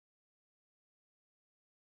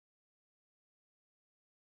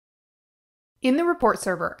In the report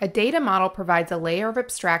server, a data model provides a layer of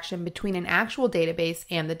abstraction between an actual database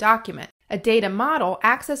and the document. A data model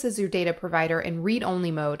accesses your data provider in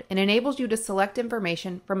read-only mode and enables you to select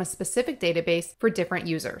information from a specific database for different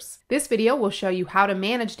users. This video will show you how to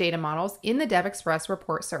manage data models in the DevExpress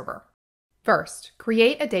report server. First,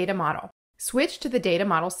 create a data model. Switch to the Data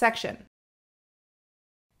Models section.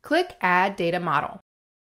 Click Add Data Model.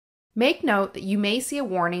 Make note that you may see a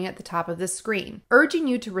warning at the top of this screen, urging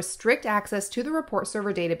you to restrict access to the report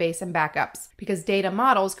server database and backups, because data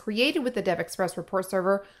models created with the DevExpress report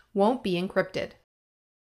server won't be encrypted.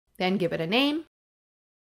 Then give it a name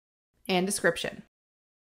and description.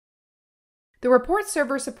 The report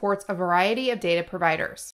server supports a variety of data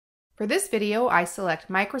providers. For this video, I select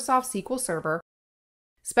Microsoft SQL Server,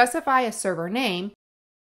 specify a server name,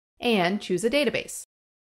 and choose a database.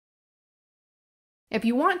 If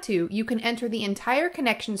you want to, you can enter the entire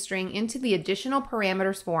connection string into the additional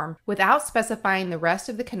parameters form without specifying the rest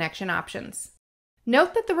of the connection options.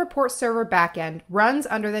 Note that the report server backend runs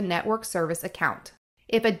under the network service account.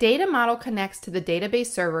 If a data model connects to the database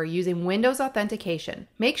server using Windows authentication,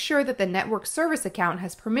 make sure that the network service account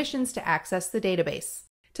has permissions to access the database.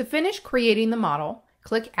 To finish creating the model,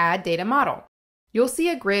 click Add Data Model. You'll see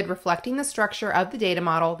a grid reflecting the structure of the data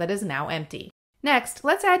model that is now empty. Next,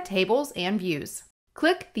 let's add tables and views.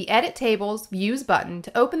 Click the Edit Tables Views button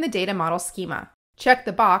to open the data model schema. Check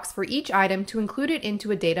the box for each item to include it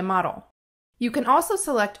into a data model. You can also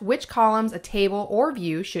select which columns a table or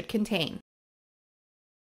view should contain.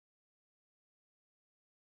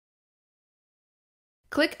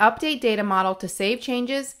 Click Update Data Model to save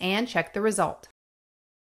changes and check the result.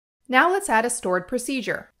 Now let's add a stored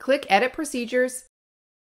procedure. Click Edit Procedures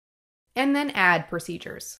and then Add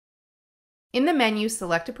Procedures. In the menu,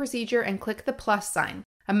 select a procedure and click the plus sign.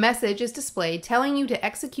 A message is displayed telling you to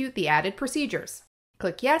execute the added procedures.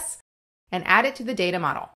 Click Yes and add it to the data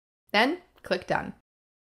model. Then click Done.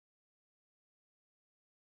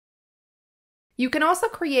 You can also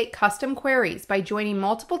create custom queries by joining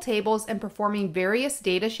multiple tables and performing various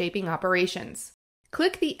data shaping operations.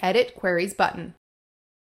 Click the Edit Queries button.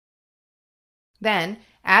 Then,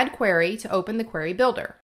 Add Query to open the Query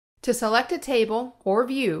Builder. To select a table or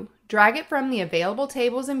view, drag it from the Available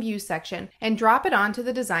Tables and Views section and drop it onto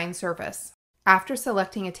the design surface. After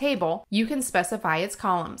selecting a table, you can specify its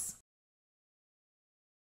columns.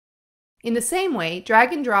 In the same way,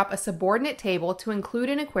 drag and drop a subordinate table to include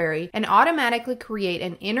in a query and automatically create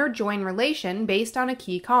an inner join relation based on a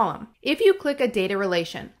key column. If you click a data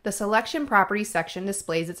relation, the Selection Properties section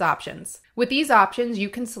displays its options. With these options, you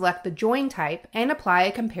can select the join type and apply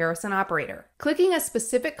a comparison operator. Clicking a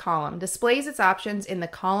specific column displays its options in the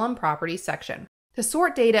Column Properties section. To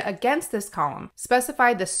sort data against this column,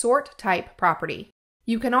 specify the Sort Type property.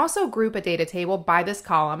 You can also group a data table by this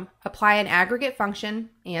column, apply an aggregate function,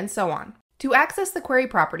 and so on. To access the query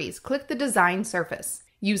properties, click the Design surface.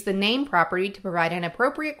 Use the Name property to provide an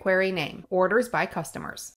appropriate query name, Orders by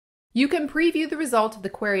Customers. You can preview the result of the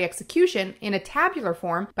query execution in a tabular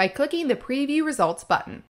form by clicking the Preview Results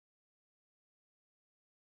button.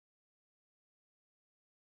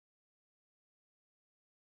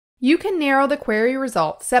 You can narrow the query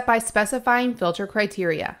result set by specifying filter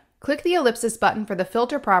criteria. Click the ellipsis button for the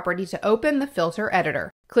filter property to open the filter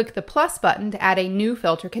editor. Click the plus button to add a new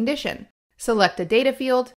filter condition. Select a data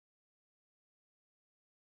field,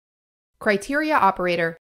 criteria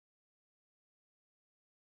operator,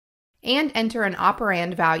 and enter an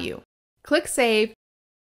operand value. Click Save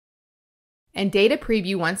and data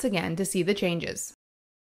preview once again to see the changes.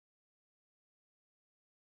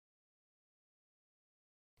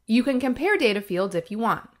 You can compare data fields if you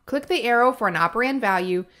want. Click the arrow for an operand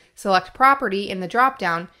value, select Property in the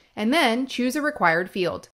drop-down, and then choose a required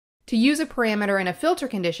field. To use a parameter in a filter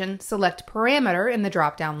condition, select Parameter in the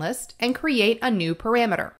drop-down list and create a new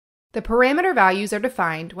parameter. The parameter values are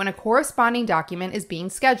defined when a corresponding document is being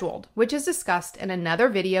scheduled, which is discussed in another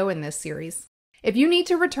video in this series. If you need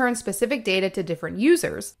to return specific data to different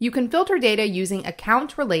users, you can filter data using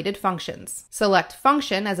account-related functions. Select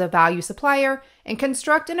Function as a value supplier and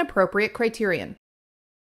construct an appropriate criterion.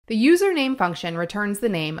 The username function returns the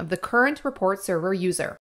name of the current report server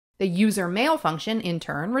user. The userMail function, in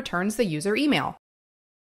turn, returns the user email.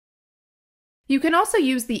 You can also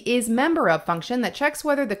use the isMemberOf function that checks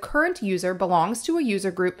whether the current user belongs to a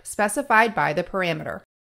user group specified by the parameter.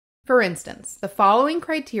 For instance, the following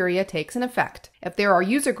criteria takes an effect if there are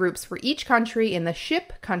user groups for each country in the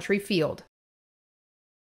Ship Country field.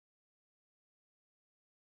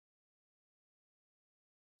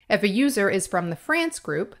 If a user is from the France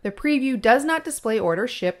group, the preview does not display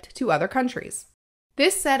orders shipped to other countries.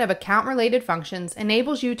 This set of account-related functions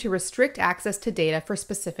enables you to restrict access to data for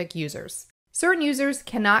specific users. Certain users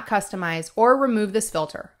cannot customize or remove this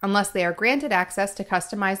filter unless they are granted access to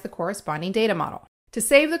customize the corresponding data model. To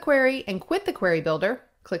save the query and quit the query builder,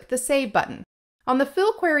 click the Save button. On the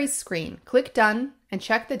Fill Queries screen, click Done and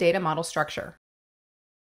check the data model structure.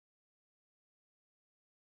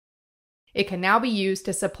 It can now be used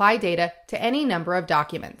to supply data to any number of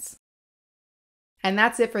documents. And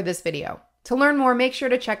that's it for this video. To learn more, make sure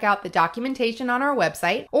to check out the documentation on our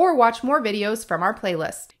website or watch more videos from our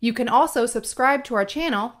playlist. You can also subscribe to our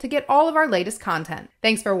channel to get all of our latest content.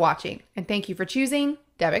 Thanks for watching, and thank you for choosing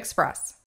DevExpress.